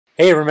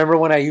Hey, remember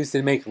when I used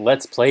to make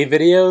Let's Play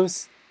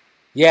videos?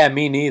 Yeah,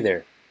 me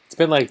neither. It's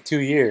been like 2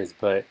 years,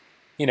 but,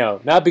 you know,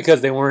 not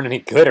because they weren't any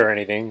good or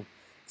anything.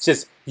 It's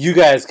just you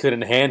guys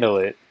couldn't handle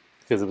it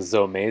because it was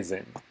so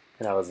amazing.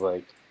 And I was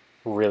like,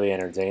 really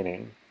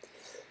entertaining.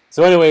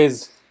 So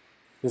anyways,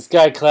 this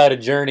guy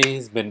CloudedJourney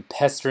has been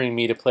pestering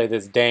me to play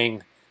this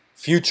dang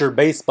future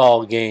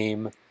baseball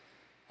game.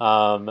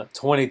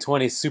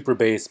 2020 Super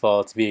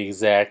Baseball to be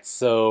exact.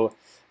 So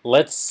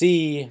let's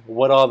see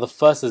what all the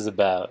fuss is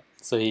about.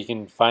 So he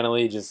can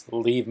finally just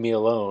leave me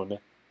alone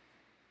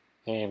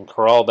and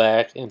crawl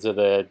back into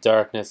the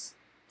darkness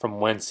from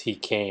whence he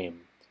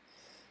came.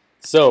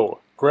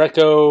 So,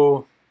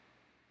 Greco,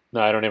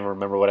 no, I don't even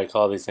remember what I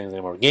call these things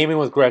anymore. Gaming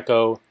with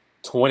Greco,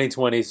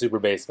 2020 Super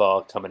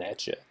Baseball coming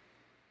at you.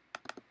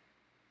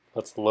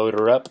 Let's load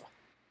her up.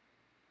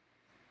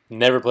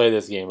 Never played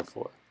this game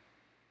before.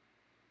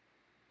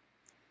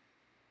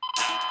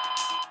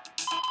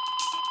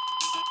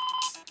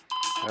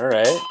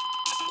 Alright,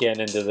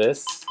 getting into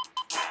this.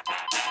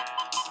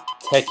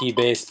 Techie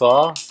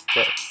baseball.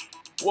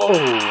 Whoa!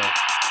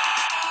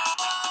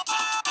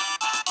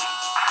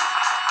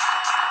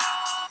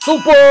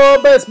 Super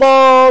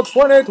Baseball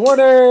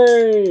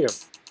 2020!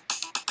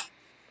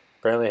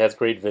 Apparently has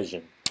great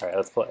vision. Alright,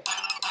 let's play.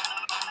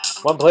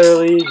 One player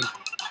league,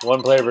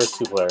 one player versus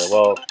two player.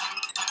 Well,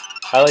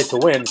 I like to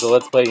win, so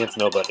let's play against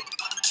nobody.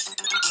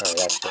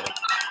 Alright, actually.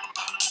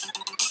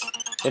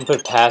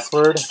 Input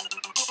password.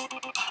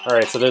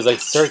 Alright, so there's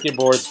like circuit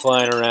boards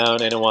flying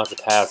around and it wants a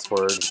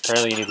password.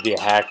 Apparently you need to be a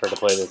hacker to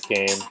play this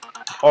game.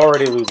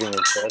 Already losing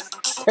interest.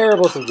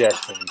 Terrible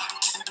suggestion.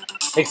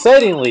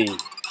 Exciting league.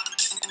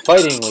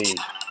 Fighting league.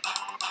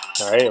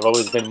 Alright, I've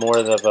always been more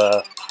of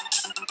a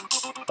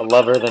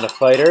lover than a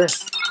fighter.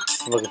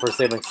 I'm looking for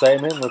some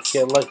excitement. Let's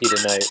get lucky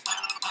tonight.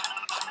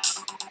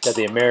 Got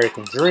the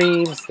American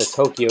Dreams, the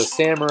Tokyo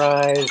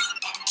Samurais,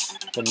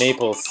 the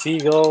Maple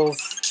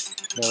Seagulls.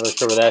 Not really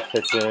sure where that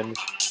fits in.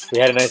 We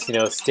had a nice, you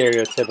know,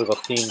 stereotypical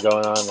theme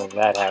going on when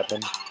that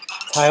happened.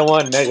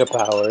 Taiwan Mega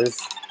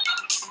Powers.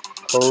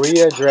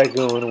 Korea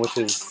Dragoon, which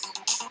is,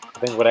 I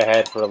think, what I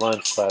had for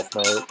lunch last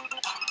night.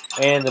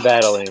 And the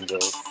Battle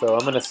Angels. So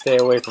I'm going to stay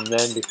away from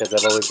them because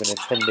I've always been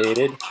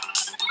intimidated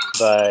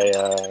by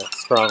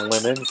strong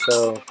women.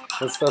 So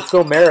let's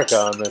go America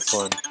on this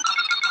one.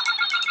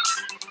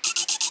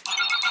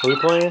 Who we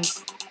playing?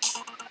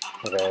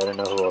 Okay, I don't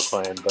know who we're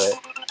playing, but...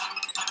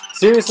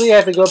 Seriously, I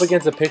have to go up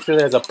against a picture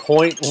that has a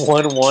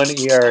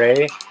 .11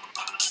 ERA,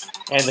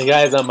 and the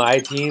guys on my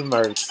team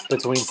are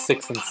between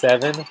 6 and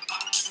 7.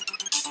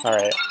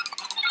 Alright,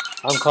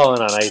 I'm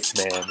calling on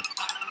Iceman.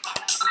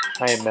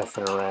 I ain't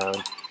messing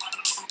around.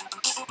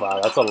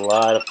 Wow, that's a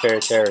lot of fair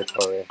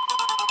territory.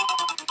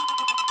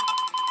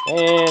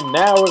 And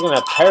now we're going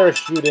to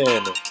parachute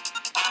in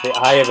the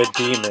Eye of a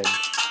Demon.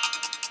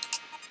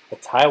 The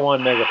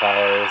Taiwan Mega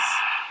Powers.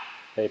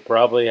 They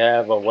probably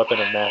have a weapon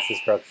of mass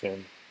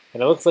destruction.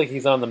 And it looks like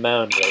he's on the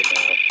mound right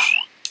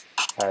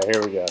now. Alright,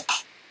 here we go.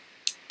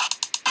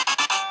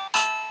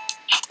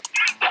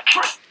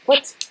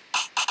 What?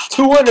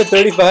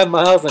 235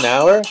 miles an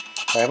hour?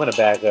 Alright, I'm gonna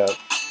back up.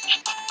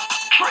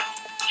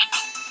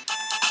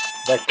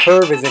 That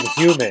curve is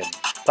inhuman.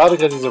 Probably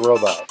because he's a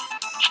robot.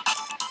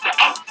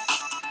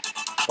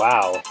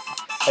 Wow.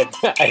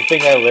 I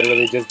think I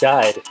literally just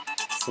died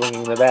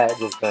swinging the bat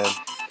just then.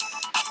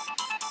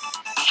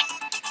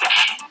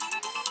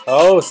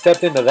 Oh,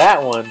 stepped into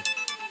that one.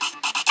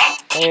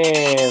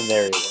 And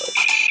there he was.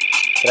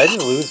 Did I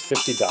just lose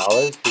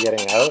 $50 for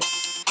getting out?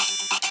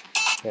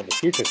 Man, the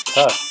future's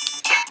tough.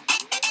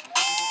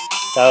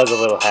 That was a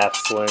little half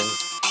swing.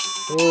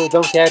 Ooh,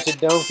 don't catch it,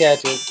 don't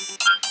catch it.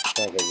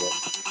 Okay, good.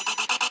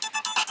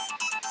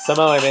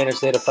 Somehow I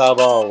managed to hit a foul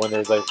ball when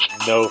there's like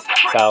no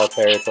foul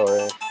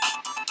territory.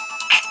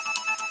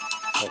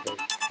 Okay,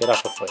 get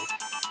off the plate.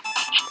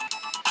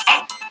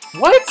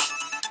 What?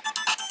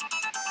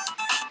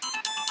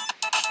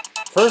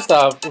 First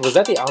off, was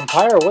that the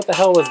umpire? What the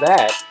hell was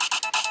that?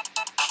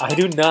 I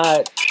do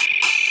not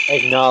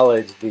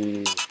acknowledge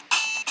the,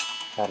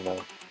 I don't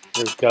know,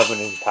 your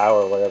governing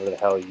power, whatever the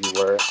hell you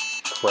were,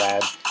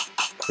 crab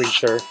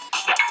creature.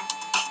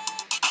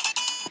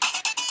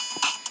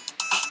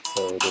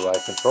 So, do I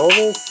control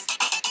this?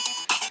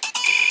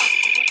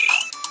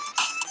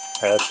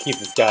 Alright, let's keep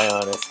this guy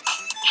honest.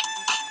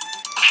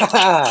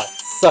 Haha,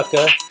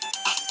 sucker.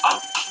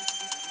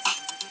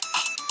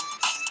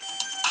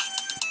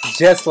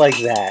 Just like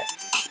that.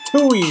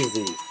 Too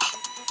easy.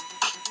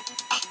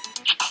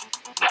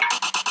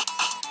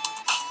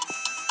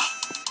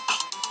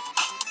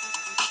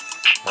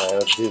 Alright,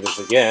 let's do this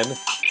again.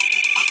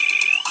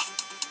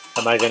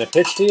 Am I going to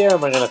pitch to you or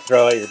am I going to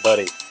throw at your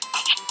buddy?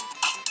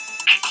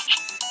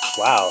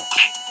 Wow.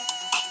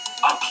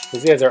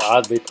 These guys are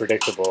oddly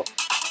predictable.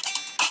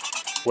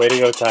 Way to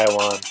go,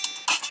 Taiwan.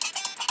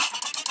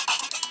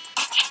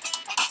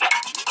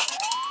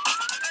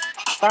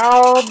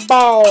 Foul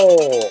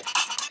ball!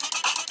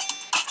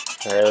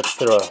 Alright, let's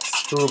throw a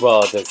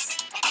screwball at this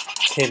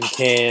tin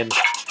can.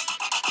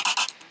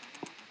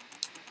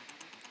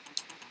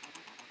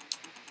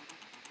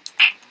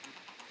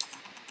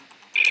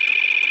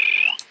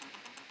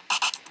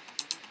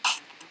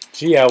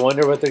 Gee, I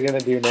wonder what they're gonna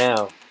do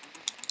now.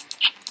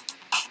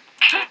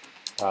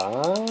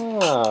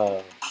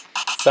 Ah,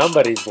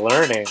 somebody's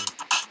learning.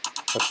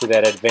 Let's see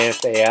that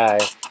advanced AI.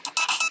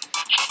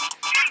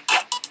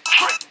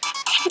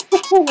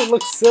 It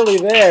looks silly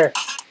there.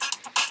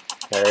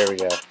 There we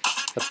go.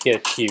 Let's get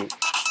it cute.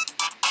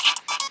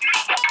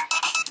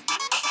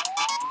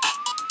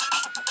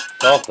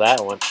 Golf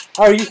that one.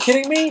 Oh, are you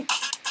kidding me?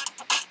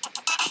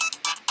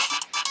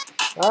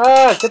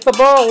 Ah, get the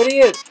ball,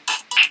 idiot!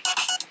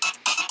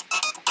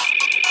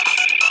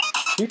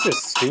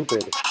 Future's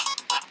stupid.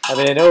 I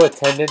mean, I know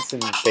attendance in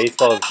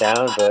baseball is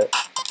down, but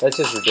that's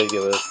just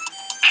ridiculous.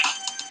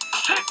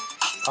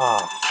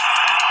 Ah,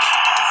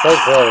 so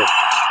close.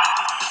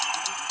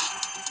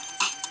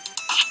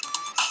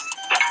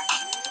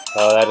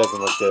 Oh, that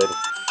doesn't look good.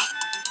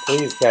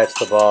 Please catch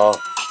the ball.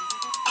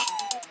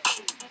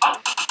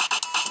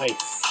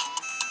 Nice.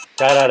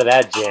 Got out of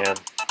that jam.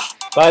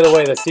 By the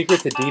way, the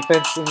secret to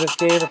defense in this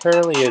game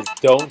apparently is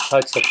don't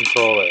touch the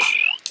controller.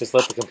 Just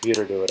let the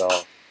computer do it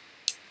all.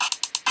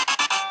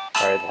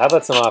 Alright, how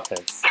about some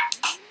offense?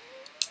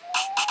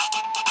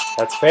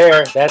 That's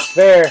fair. That's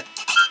fair.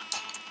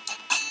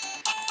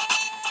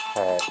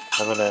 Alright,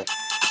 I'm gonna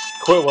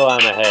quit while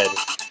I'm ahead.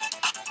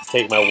 Just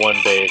take my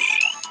one base.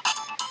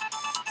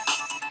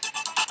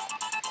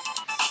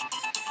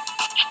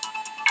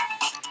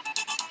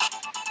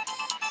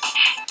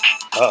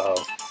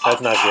 Uh-oh.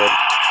 That's not good.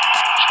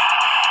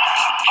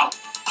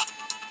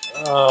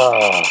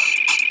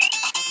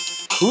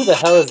 Who the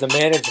hell is the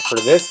manager for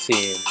this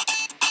team?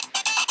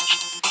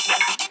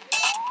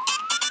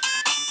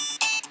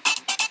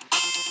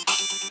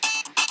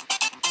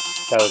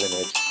 That was an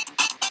itch.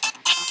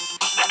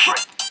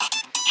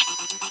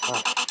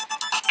 Oh.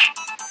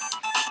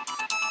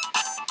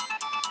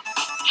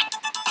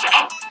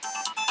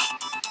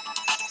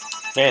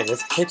 Man,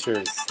 this pitcher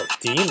is a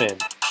demon.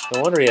 No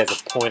wonder he has a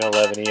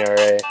 .11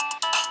 ERA.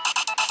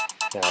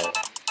 Alright.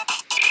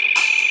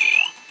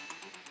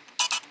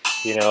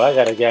 You know, I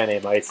got a guy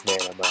named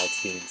Iceman on my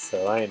team,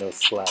 so I ain't no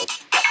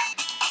slouch.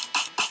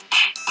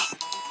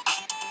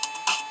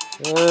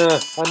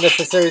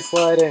 Unnecessary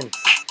sliding.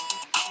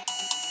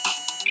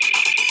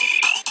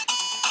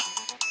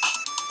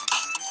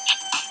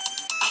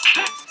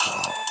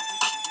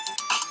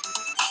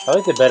 I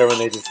liked it better when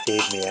they just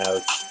gave me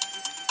outs.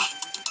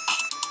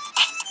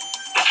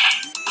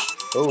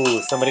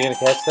 Oh, somebody gonna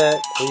catch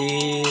that?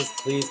 Please,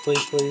 please,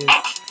 please, please.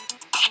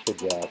 Good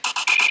job.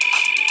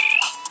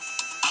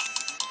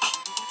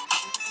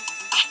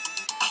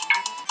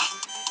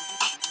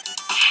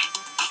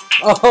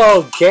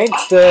 Oh,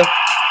 gangsta!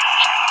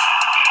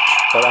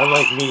 But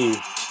unlike me,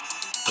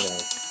 you know,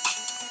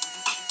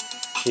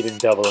 he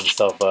didn't double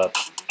himself up.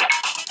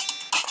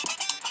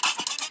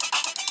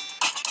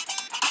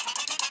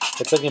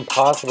 It's like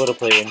impossible to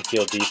play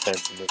infield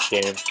defense in this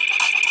game.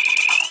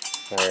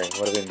 Alright,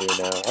 what are we gonna do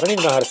now? I don't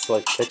even know how to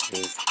select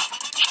pitches.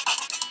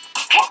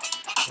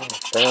 Oh,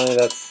 apparently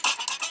that's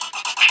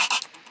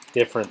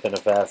different than a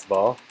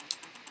fastball.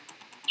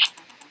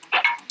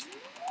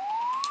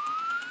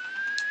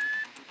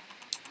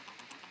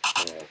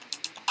 Alright.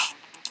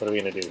 What are we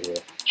gonna do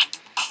here?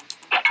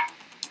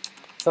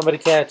 Somebody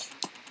catch.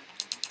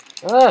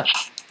 Ah!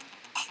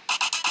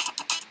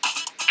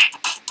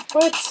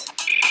 What?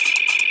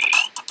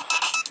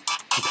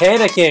 I'm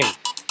panicking!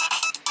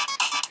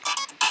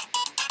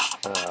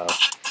 Uh-oh.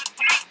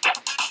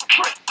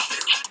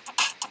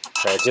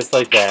 Alright, just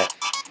like that.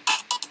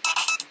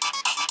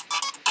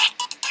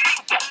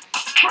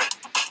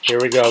 Here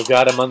we go,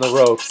 got him on the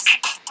ropes.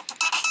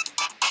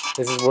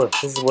 This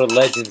is where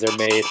legends are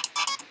made.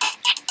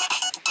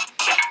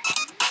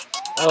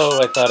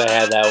 Oh, I thought I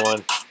had that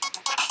one.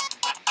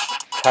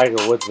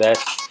 Tiger Woods that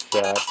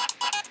shot.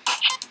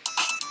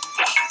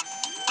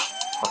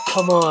 Oh,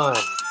 come on.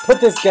 Put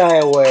this guy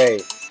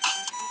away.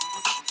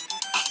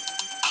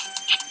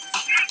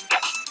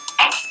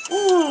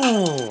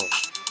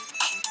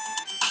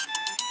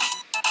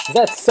 Is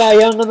that Cy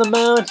Young on the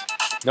mound?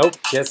 Nope,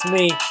 just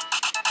me.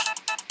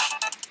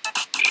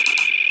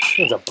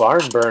 It's a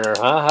barn burner,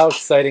 huh? How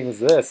exciting is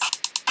this?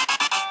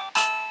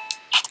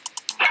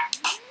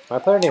 My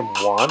player named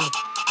Juan?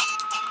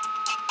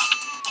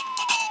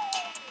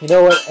 You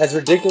know what? As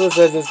ridiculous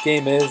as this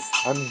game is,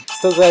 I'm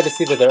still glad to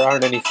see that there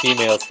aren't any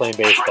females playing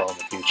baseball in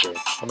the future.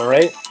 Am I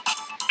right?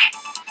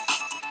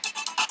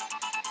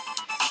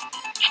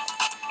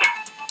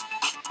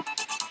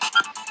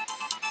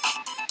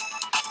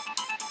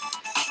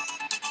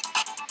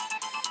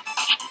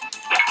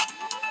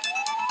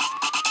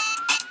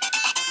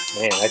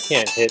 Man, I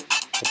can't hit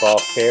the ball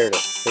fair to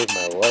save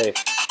my life.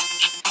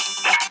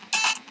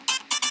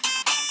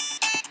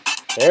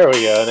 There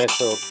we go, nice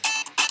little...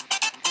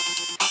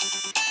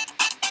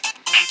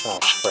 Oh,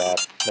 crap.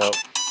 Nope.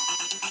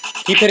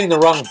 Keep hitting the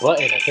wrong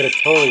button. I could have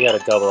totally got a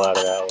double out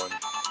of that one.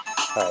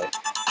 Alright.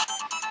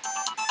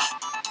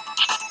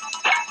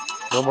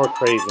 No more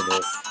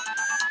craziness.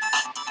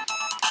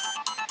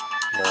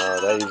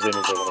 No, that usually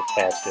means they're going to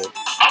catch it.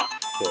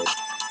 Good.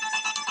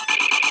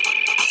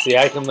 See,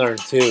 I can learn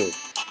too.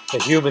 The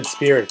human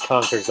spirit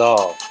conquers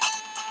all.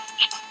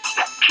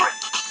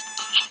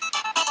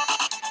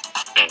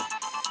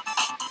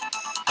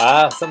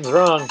 Ah, something's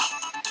wrong.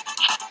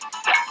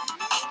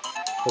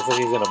 Looks like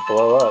he's gonna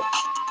blow up.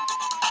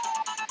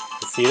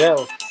 You see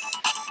that?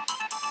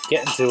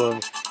 Getting to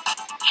him.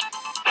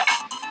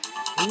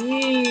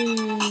 Eee.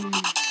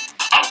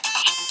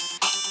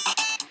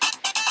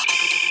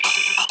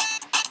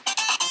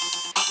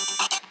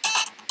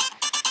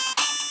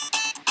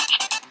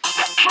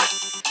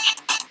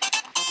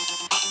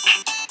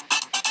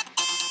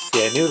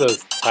 See, I knew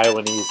those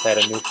Taiwanese had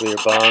a nuclear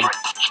bomb.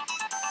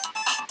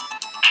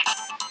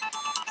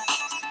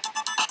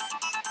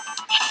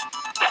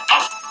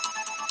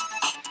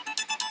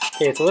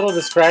 Okay, it's a little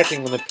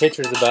distracting when the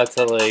pitcher's about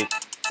to, like,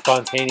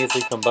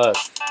 spontaneously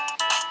combust.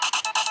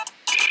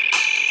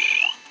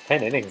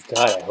 10 innings?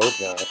 God, I hope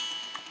not.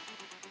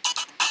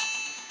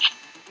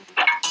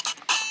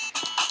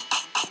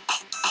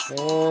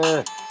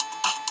 Alright,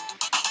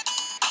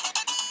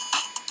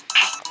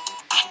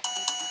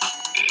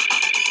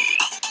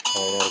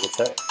 now get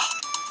that.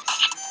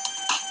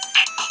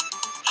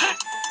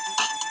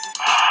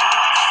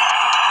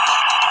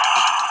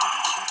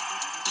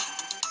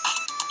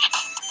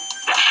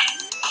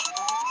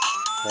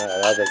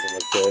 That doesn't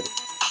look good.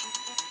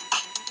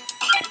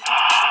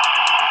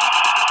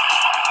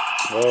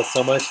 Well,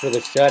 so much for the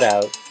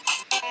shutout.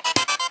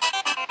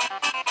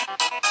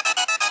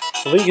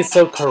 The league is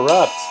so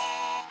corrupt.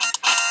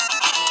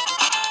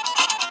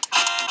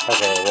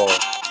 Okay, well,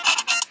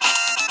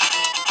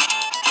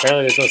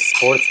 apparently there's no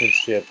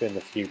sportsmanship in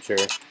the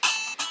future.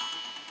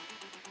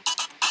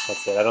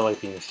 That's it. I don't like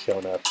being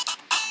shown up.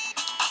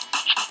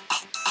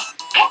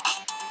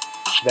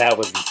 That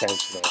was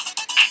intentional.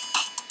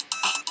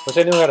 Wish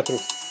I knew how to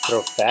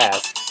throw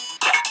fast.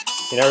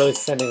 You're not really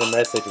sending a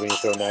message when you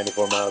throw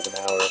 94 miles an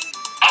hour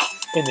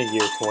in the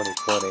year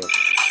 2020.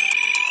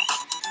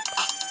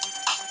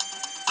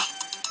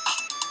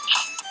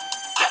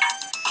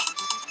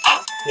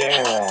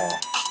 Yeah.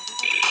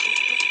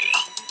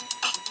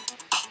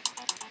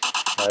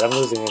 Alright, I'm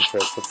losing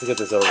interest. Let's get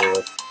this over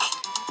with.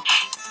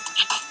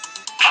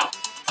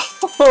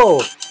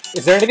 Oh!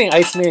 Is there anything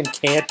Iceman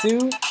can't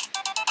do?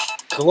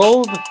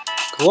 Gold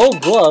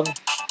glove?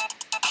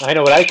 I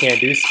know what I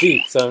can't do,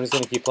 speak, so I'm just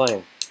gonna keep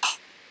playing.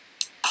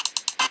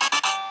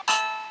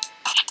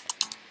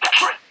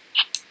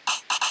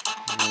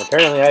 And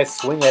apparently I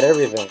swing at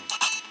everything.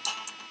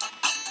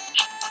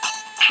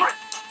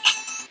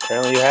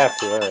 Apparently you have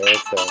to, alright,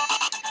 let's go.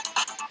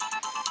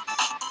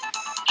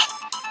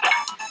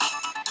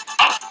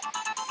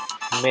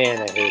 Man,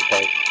 I hate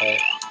that guy.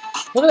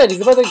 Look at that,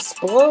 he's about to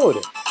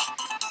explode!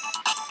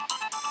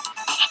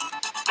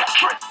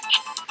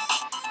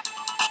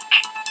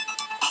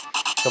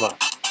 Come on.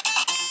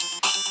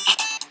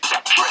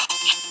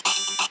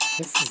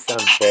 This is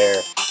unfair.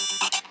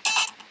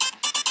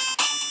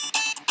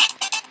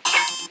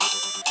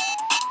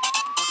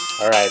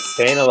 Alright,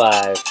 staying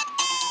alive.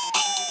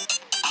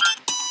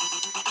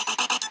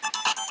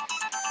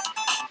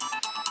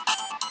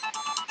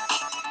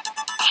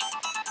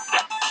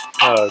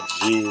 Oh,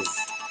 jeez.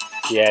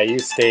 Yeah, you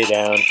stay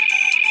down.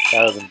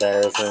 That was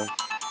embarrassing.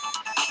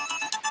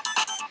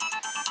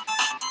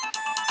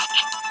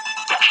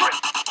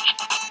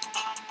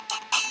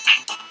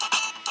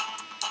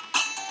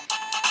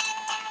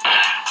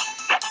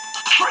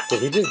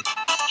 Did he just...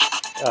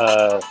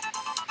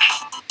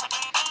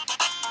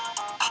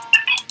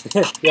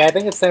 yeah, I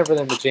think it's time for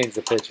them to change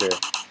the pitcher.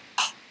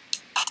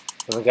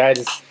 And the guy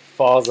just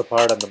falls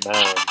apart on the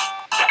mound.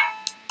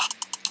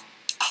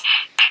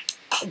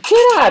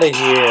 Get out of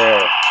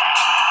here!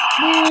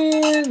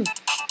 Man!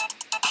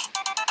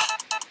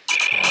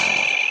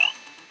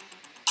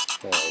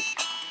 Right.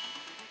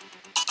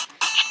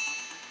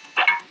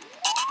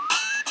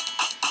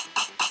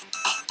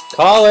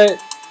 Call it!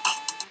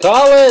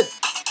 Call it!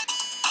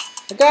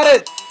 I got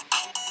it!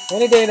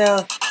 Any day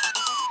now.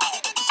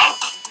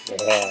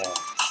 Yeah.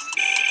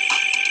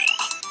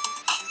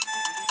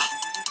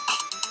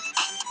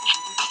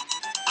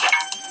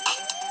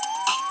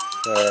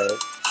 Alright.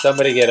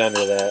 Somebody get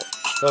under that.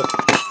 Look.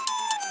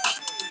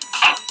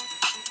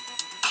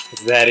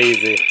 It's that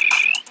easy.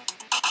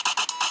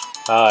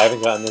 Oh, I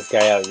haven't gotten this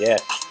guy out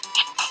yet.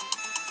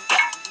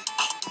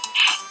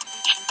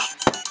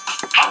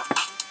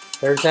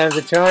 Third time's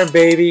a charm,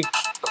 baby.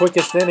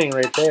 Quickest inning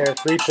right there.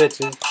 3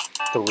 pitches,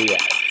 3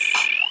 outs.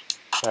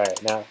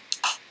 Alright, now,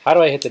 how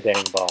do I hit the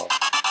dang ball?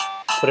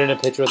 Put in a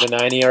pitch with a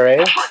 9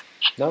 ERA?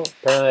 No,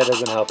 apparently that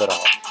doesn't help at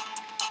all.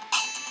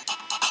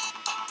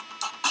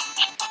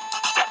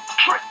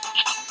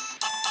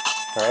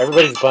 Alright,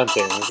 everybody's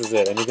bunting. This is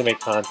it. I need to make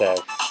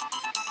contact.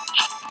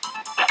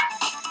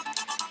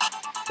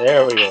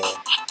 There we go.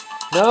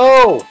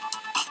 No!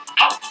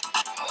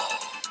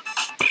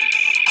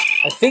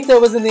 I think that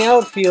was in the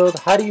outfield.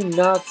 How do you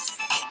not...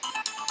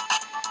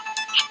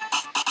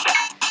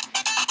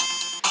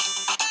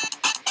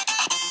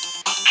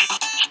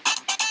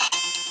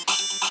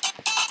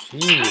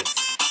 Jeez.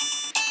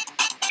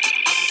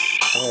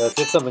 Alright, let's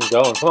get something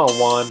going. Come on,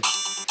 Juan.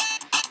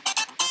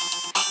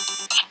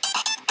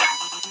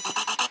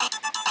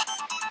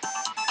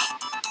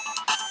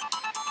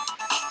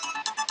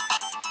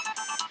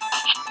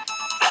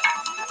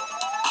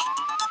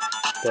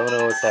 Don't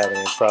know what's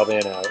happening. It's probably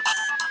an out.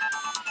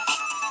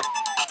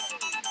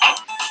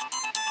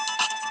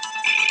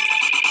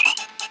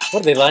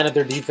 What, did they line up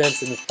their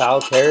defense in the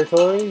foul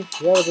territory?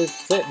 Why was it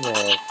sitting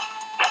there?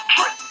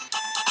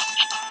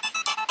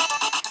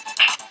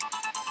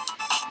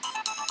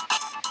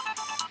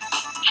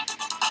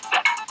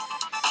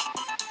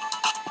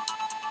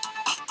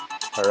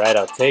 Alright,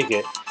 I'll take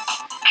it.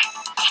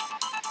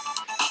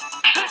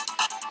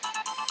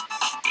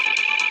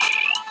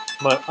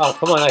 Come on. Oh,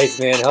 come on,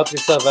 Iceman. Help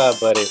yourself out,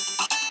 buddy.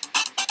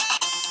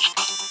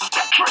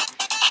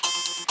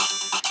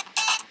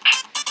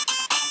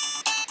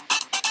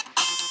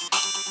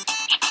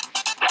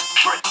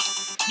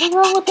 What's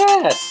wrong with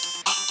that?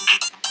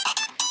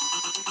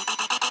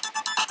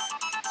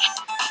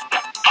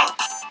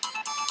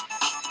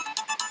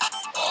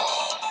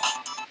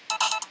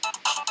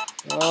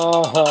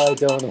 Oh, I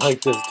don't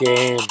like this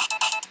game.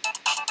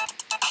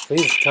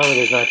 Please tell me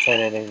there's not 10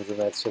 innings and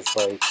that's just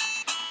like,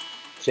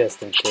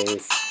 just in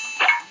case.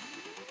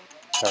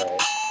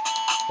 Alright.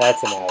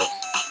 That's an out.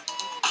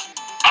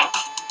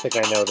 I think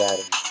I know that.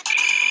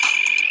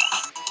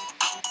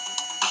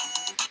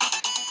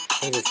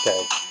 What is this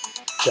guy?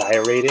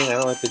 Gyrating? I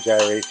don't like the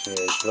gyration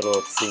here. It's a little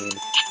obscene.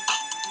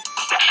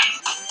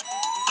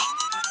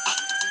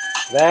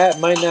 That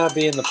might not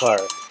be in the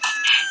park.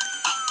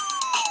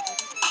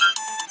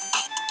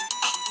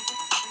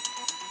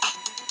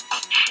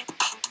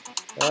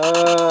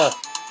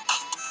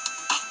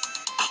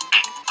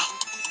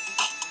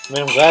 I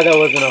mean, I'm glad that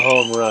wasn't a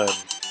home run.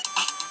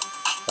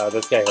 Oh,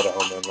 this guy hit a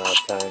home run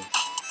last time.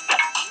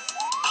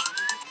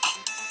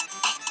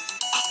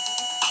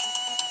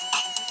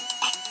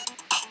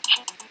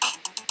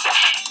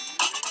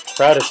 The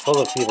crowd is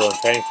full of people in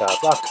tank tops.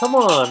 Oh, come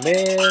on,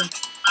 man!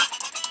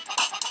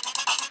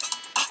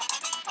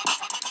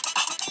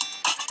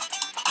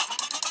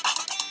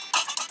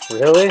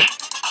 Really?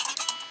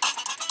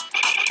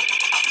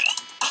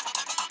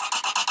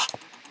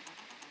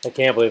 I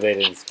can't believe they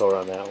didn't score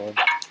on that one.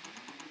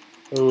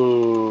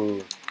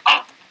 Ooh.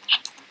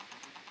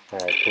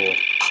 Alright, cool.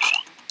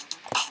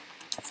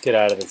 Let's get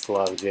out of this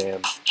log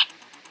jam.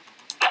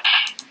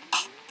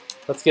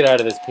 Let's get out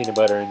of this peanut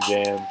butter and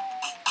jam.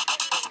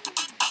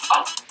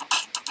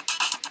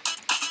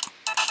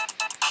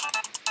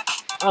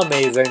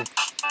 Amazing.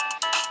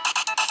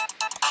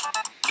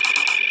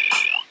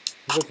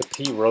 It's like the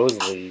Pete Rose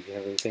League.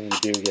 Everything you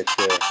do gets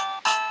to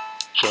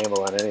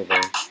gamble on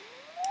anything.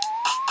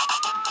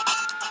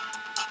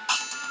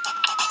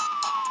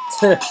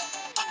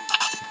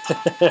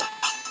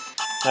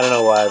 I don't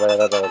know why, but I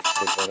thought that was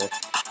pretty funny.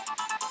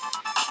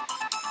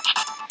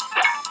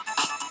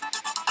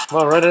 Come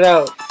on, run it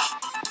out.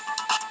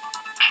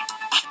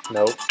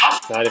 Nope,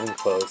 not even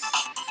close.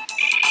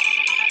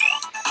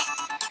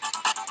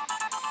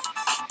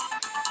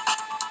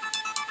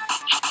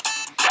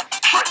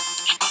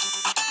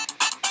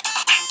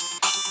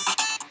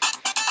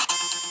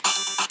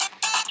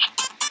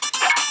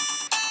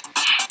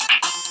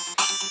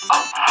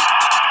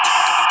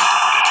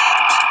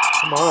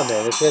 Come on,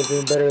 man. This guy's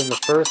doing better than the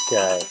first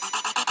guy.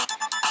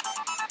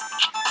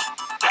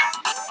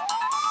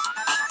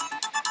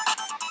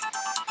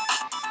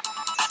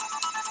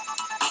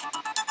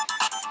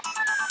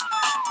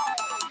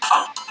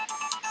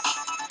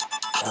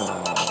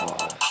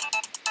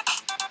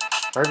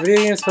 Are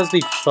video games supposed to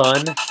be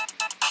fun?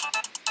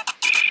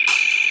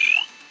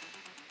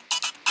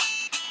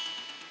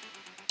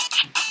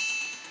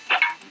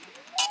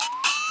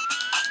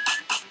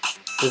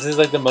 This is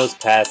like the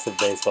most passive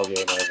baseball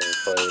game I've ever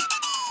played.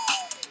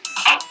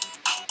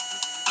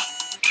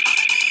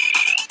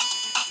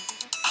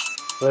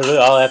 Literally,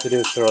 all I have to do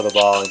is throw the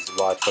ball and just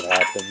watch what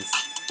happens.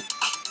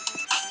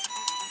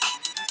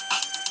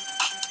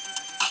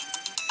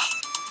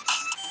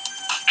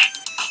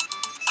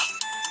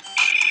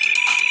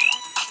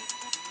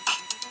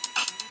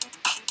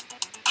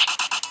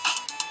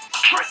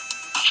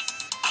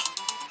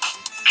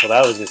 Well,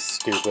 that was just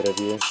stupid of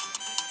you.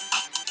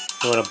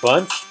 You want to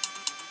bunt?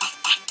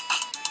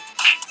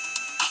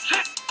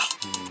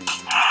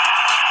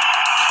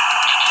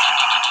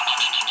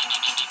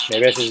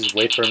 Maybe I should just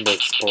wait for him to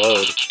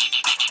explode.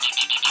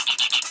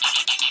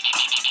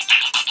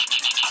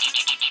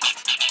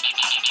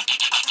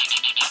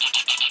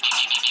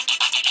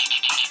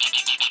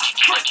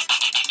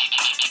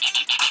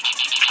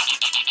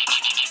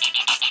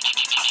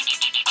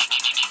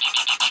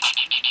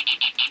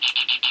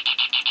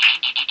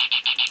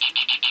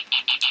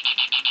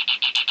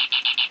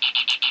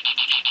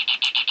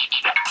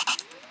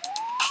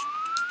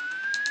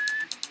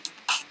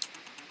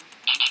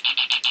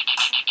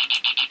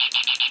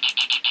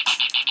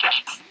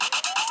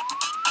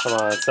 Come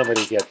on,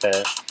 somebody get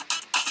that.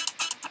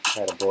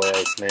 Attaboy,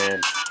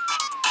 Iceman.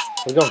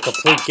 We're going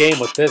complete game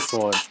with this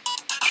one.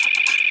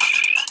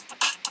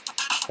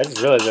 I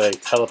just realized that I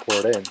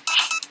teleport in.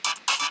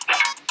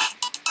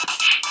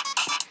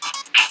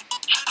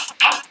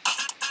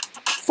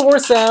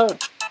 Force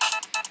out!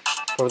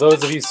 For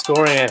those of you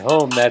scoring at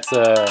home, that's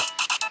a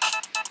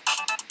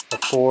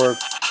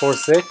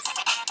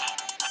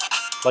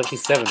 4-6. Lucky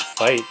 7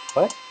 fight.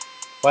 What?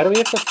 Why do we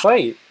have to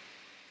fight?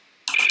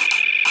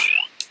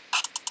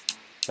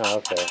 Oh,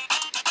 okay.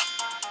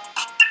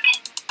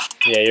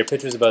 Yeah, your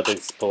picture's about to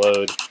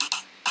explode.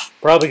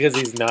 Probably because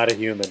he's not a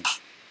human.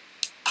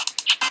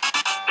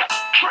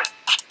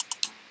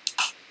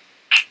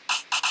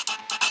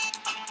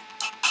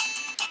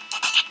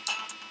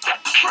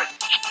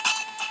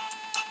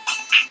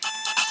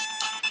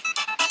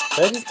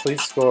 Did I just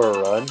please score a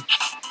run?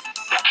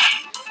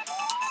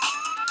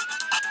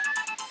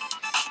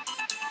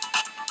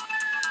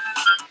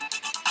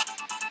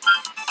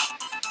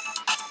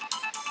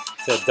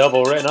 It's a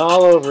double written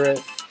all over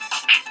it.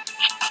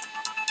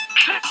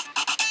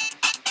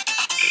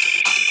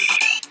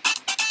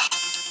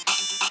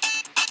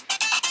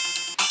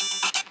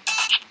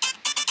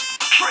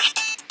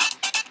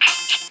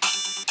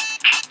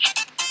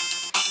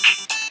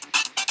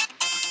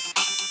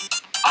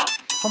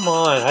 Come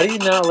on, how do you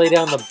not lay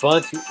down the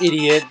bunt, you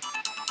idiot?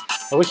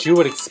 I wish you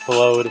would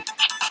explode.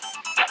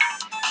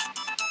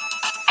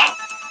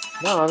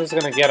 No, I'm just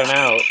gonna get him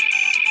out.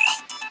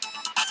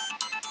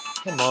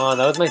 Come on,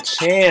 that was my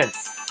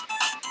chance.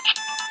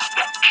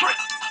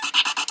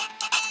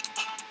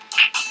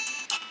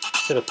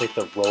 Should have picked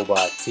the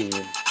robot team.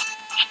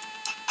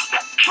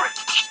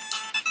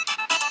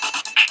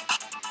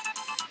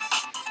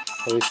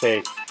 At least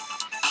they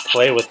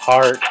play with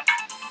heart.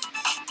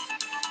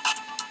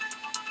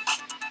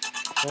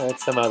 Alright,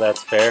 somehow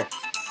that's fair.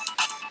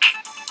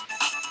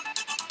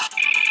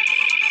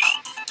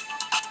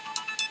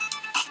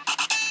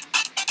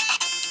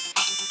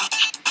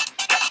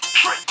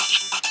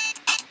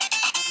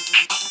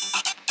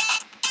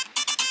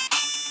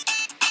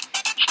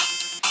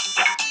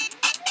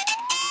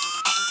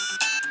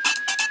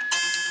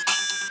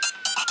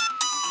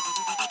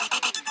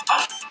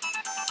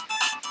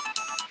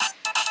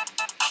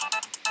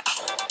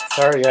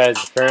 Sorry guys,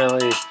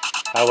 apparently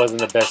I wasn't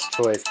the best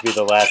choice to be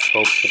the last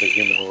hope for the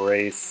human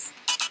race.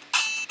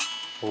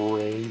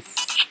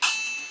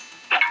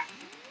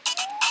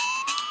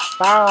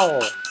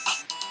 Foul!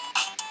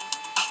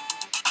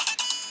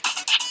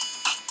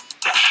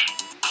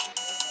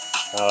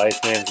 Oh,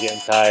 Iceman's getting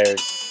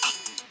tired.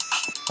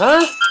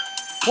 Huh?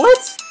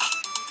 What?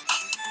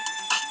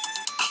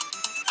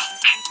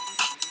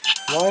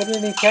 Why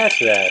didn't he catch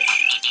that?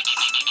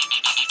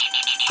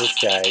 This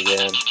guy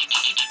again.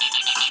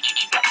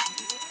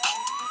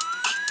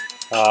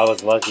 Oh, I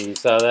was lucky. You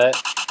saw that?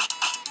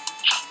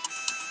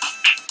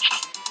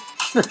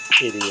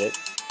 Idiot.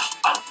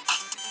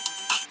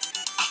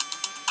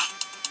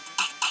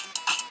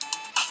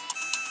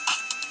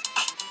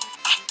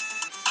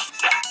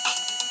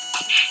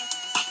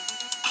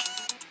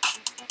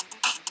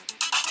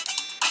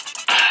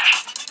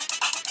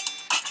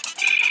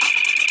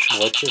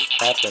 What just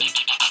happened?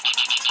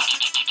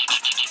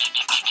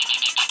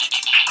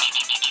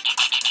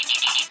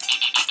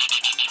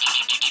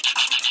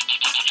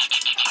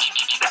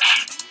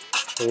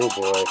 Oh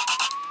boy.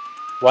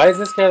 Why is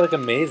this guy like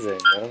amazing?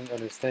 I don't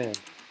understand.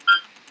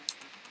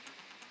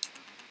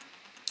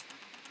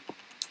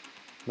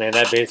 Man,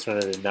 that base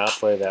runner did not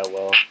play that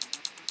well.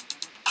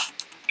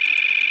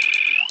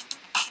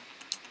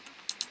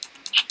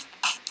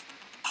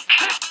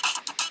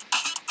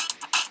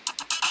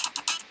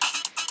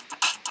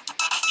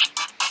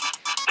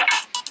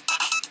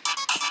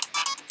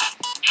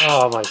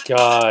 Oh my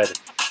god.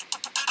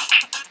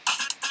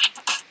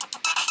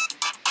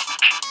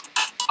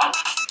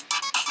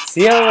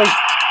 See how, like,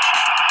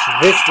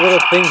 this little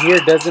thing here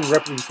doesn't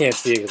represent... You can't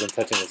see it because I'm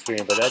touching the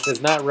screen, but that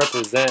does not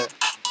represent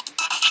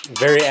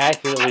very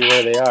accurately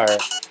where they are. And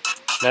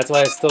that's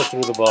why I still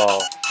threw the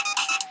ball.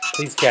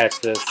 Please catch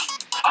this.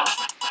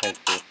 Thank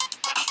you.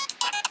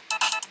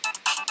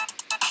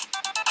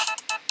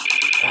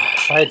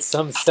 If I had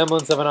some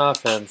semblance of an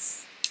offense...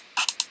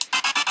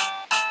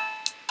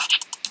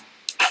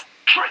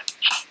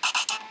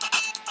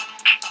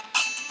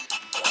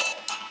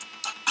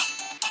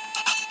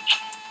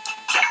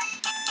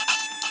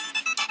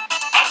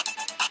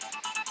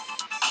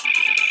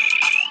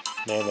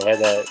 Man, they had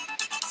that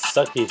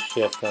sucky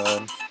shift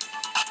on.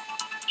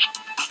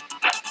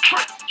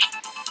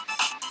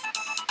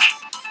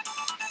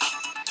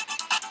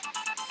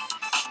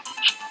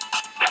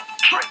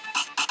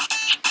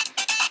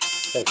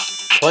 They're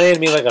playing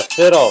me like a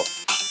fiddle.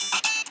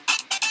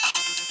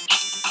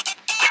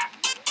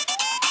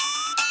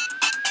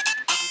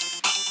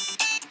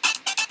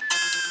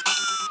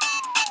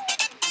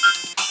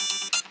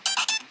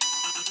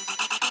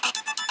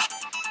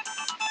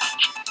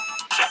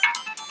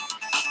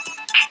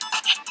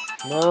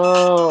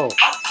 No!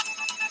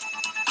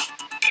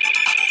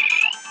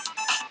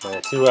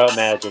 Alright, 2-out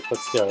magic.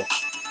 Let's go.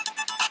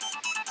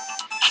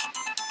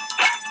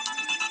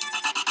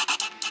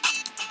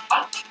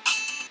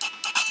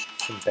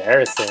 It's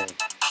embarrassing.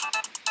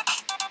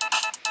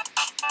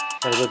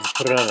 Might as well just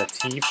put it on a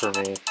tee for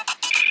me.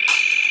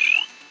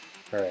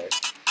 Alright.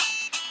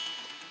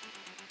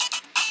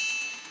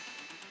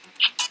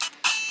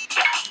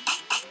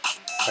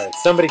 Alright,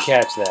 somebody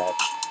catch that.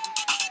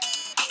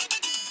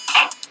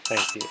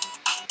 Thank you.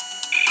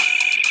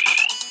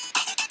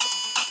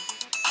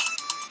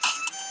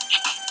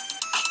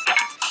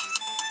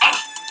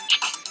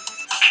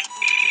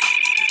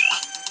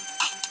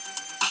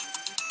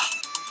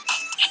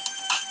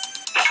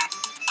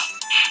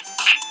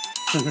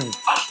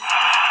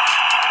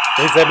 At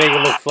least I make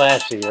it look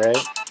flashy, right?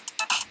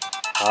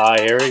 Ah,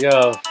 here we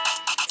go.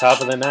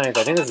 Top of the ninth.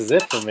 I think this is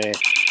it for me.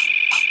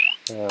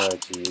 Oh,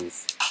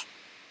 jeez.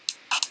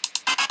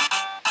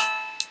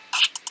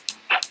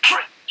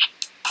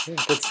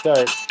 Good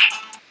start.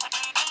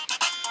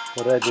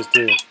 What did I just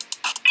do?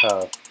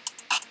 Oh.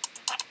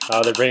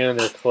 Oh, they're bringing in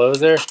their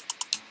closer?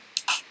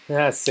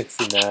 That's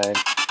 69.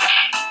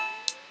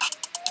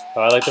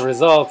 Oh, I like the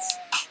results.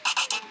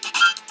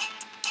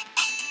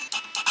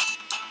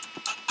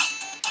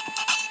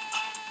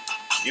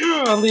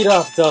 Yeah, lead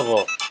off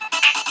double.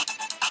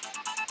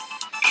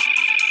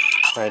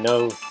 Alright,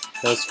 no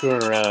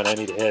screwing around. I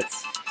need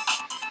hits.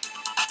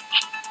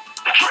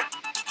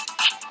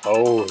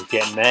 Oh,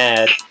 getting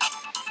mad.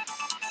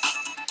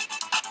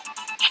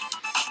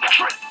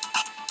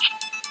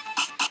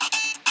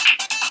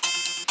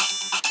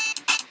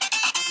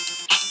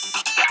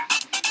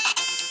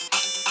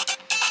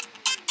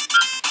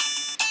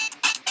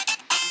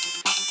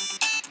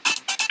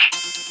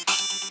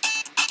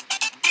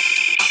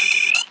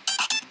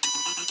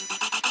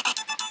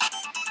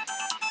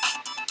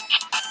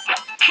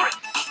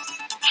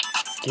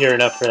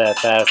 Gearing up for that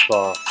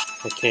fastball.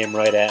 It came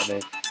right at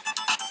me.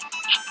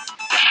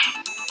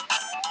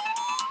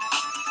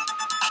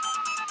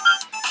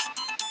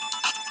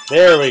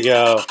 There we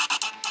go.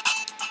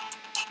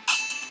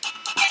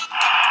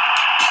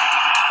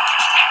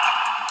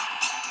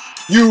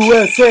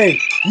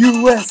 USA!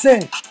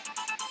 USA!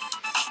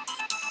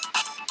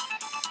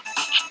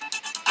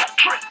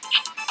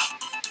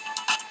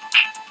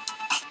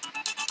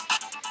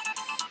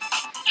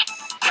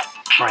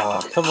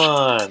 Oh, come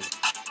on.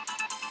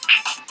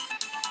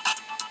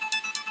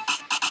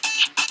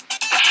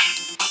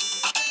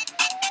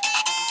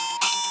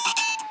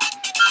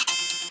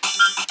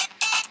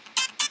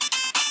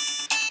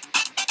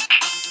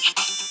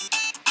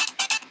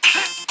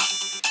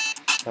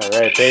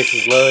 Alright, base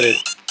is loaded.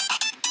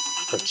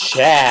 For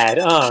Chad.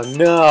 Oh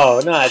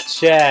no, not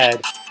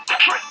Chad.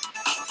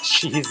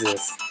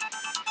 Jesus.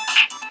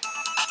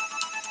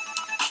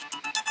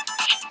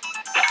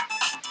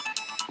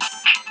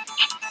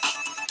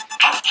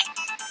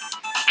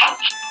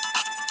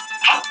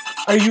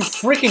 Are you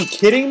freaking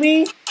kidding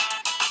me?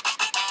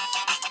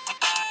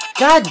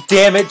 God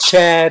damn it,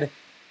 Chad.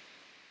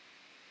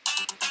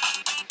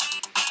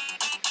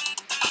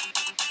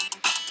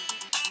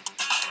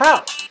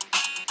 How?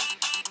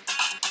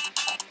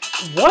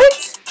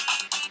 What?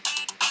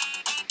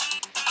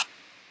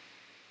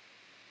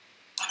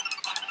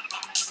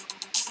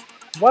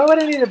 Why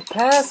would I need a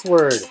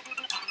password?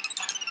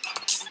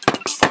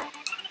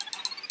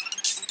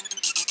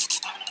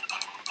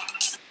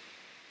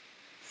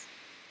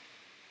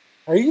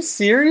 Are you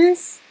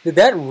serious? Did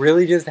that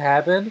really just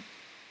happen?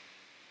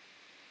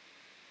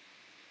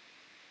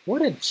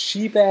 What a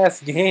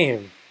cheap-ass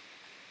game.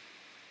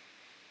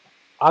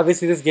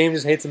 Obviously, this game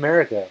just hates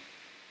America.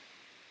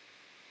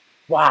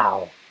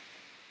 Wow.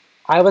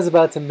 I was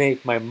about to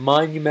make my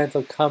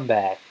monumental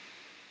comeback.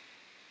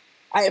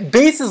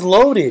 Base is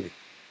loaded.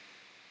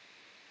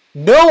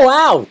 No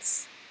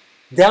outs.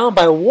 Down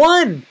by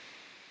 1.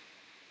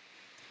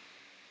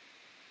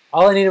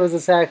 All I needed was a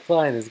sac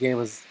fly, and this game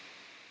was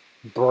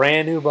a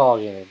brand new ball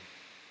game.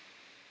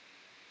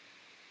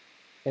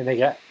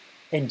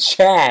 And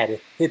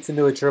Chad hits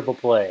into a triple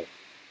play.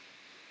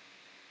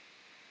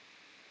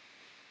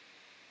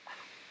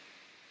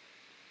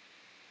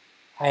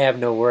 I have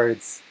no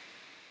words.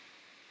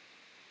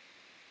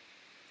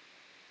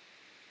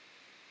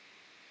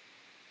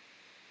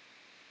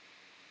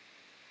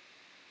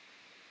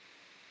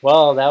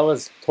 Well, that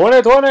was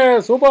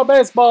 2020 Super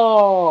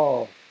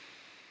Baseball!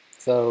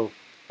 So,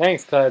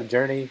 thanks,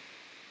 CloudedJourney.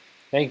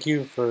 Thank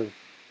you for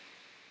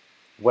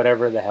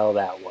whatever the hell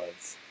that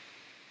was.